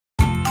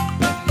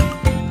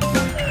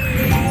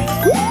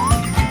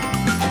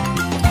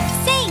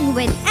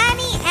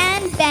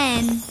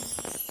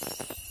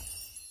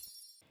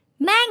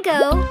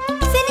Mango,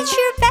 finish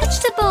your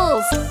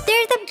vegetables.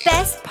 They're the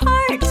best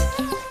part.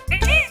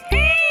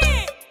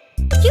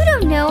 You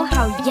don't know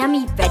how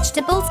yummy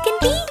vegetables can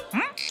be?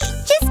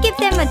 Just give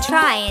them a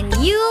try and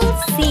you'll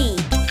see.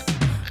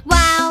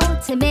 Wow,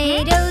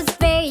 tomatoes,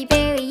 very,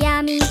 very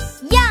yummy.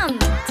 Yum!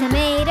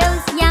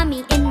 Tomatoes,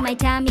 yummy in my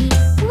tummy.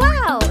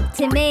 Wow,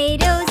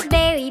 tomatoes,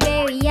 very,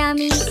 very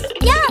yummy.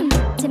 Yum!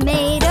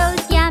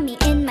 Tomatoes, yummy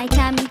in my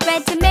tummy.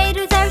 Red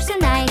tomatoes are so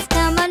nice.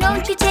 Come on,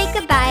 won't you take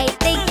a bite?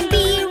 They can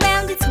be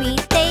round and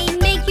sweet. They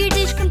make your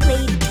dish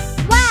complete.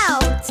 Wow,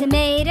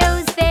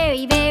 tomatoes,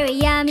 very, very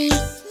yummy.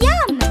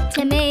 Yum!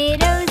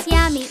 Tomatoes,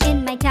 yummy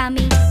in my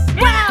tummy.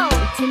 Wow,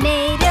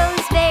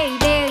 tomatoes, very,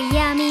 very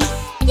yummy.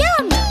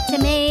 Yum!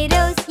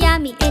 Tomatoes,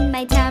 yummy in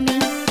my tummy.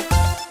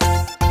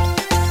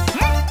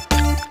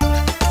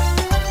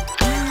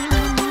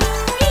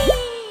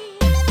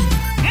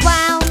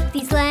 Wow,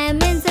 these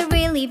lemons are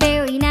really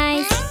very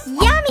nice.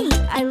 Yummy!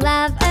 I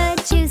love a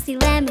juicy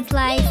lemon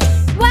slice.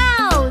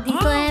 Wow,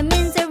 these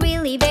lemons are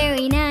really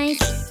very nice.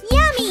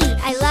 Yummy!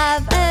 I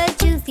love a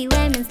juicy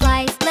lemon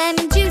slice.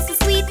 Lemon juice is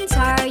sweet and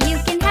sour. You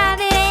can have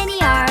it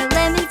any hour.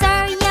 Lemons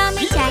are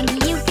yummy, tangy.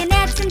 You can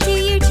add some to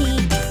your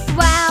tea.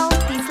 Wow,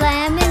 these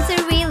lemons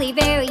are really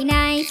very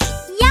nice.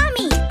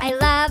 Yummy! I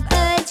love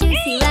a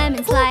juicy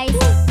lemon slice.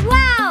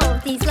 Wow,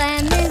 these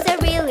lemons are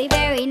really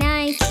very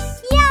nice.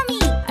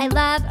 Yummy! I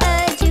love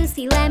a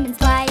juicy lemon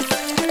slice.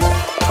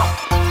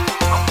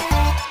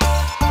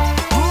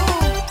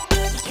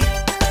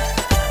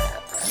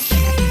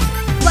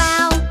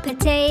 Wow,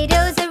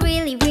 potatoes are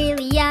really,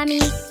 really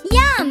yummy.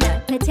 Yum!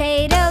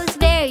 Potatoes,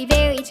 very,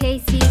 very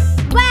tasty.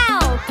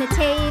 Wow,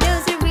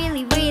 potatoes are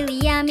really, really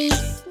yummy.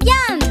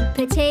 Yum!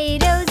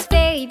 Potatoes,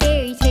 very,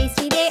 very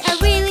tasty. They are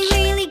really,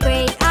 really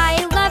great.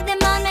 I love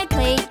them on my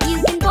plate.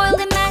 You can boil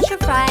them, mash or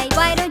fry.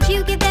 Why don't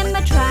you give them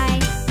a try?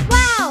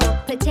 Wow,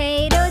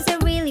 potatoes are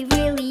really,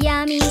 really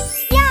yummy.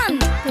 Yum!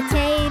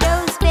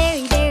 Potatoes,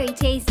 very, very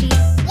tasty.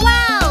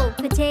 Wow,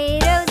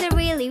 potatoes are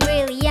really,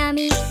 really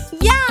yummy.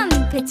 Yum!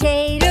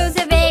 Potatoes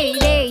are very,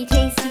 very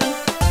tasty.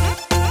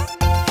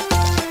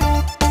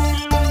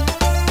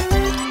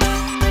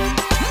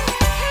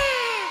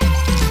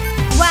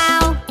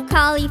 Wow,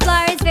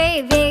 cauliflower is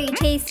very, very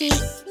tasty.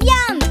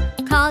 Yum!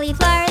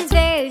 Cauliflower is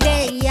very,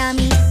 very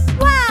yummy.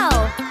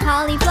 Wow,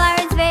 cauliflower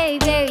is very,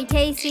 very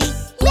tasty.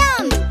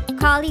 Yum!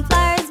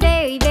 Cauliflower is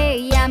very, very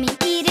yummy.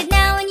 Eat it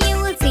now and you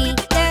will see.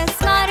 The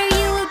smarter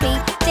you will be.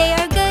 They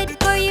are good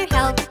for your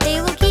health.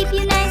 They will keep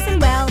you nice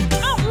and well.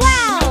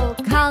 Wow!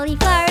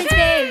 Cauliflower is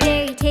very,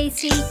 very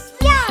tasty.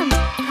 Yum!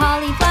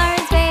 Cauliflower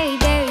is very,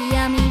 very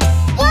yummy.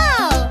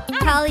 Wow!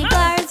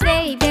 Cauliflower is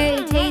very,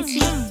 very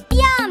tasty.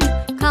 Yum!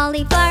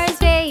 Cauliflower is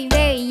very,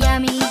 very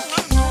yummy.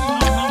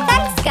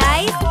 Thanks,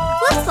 guys.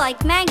 Looks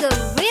like Mango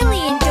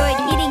really enjoyed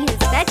eating his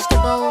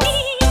vegetables.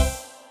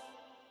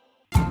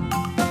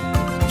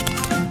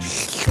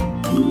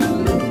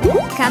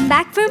 Come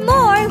back for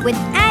more with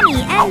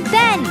Annie and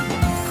Ben.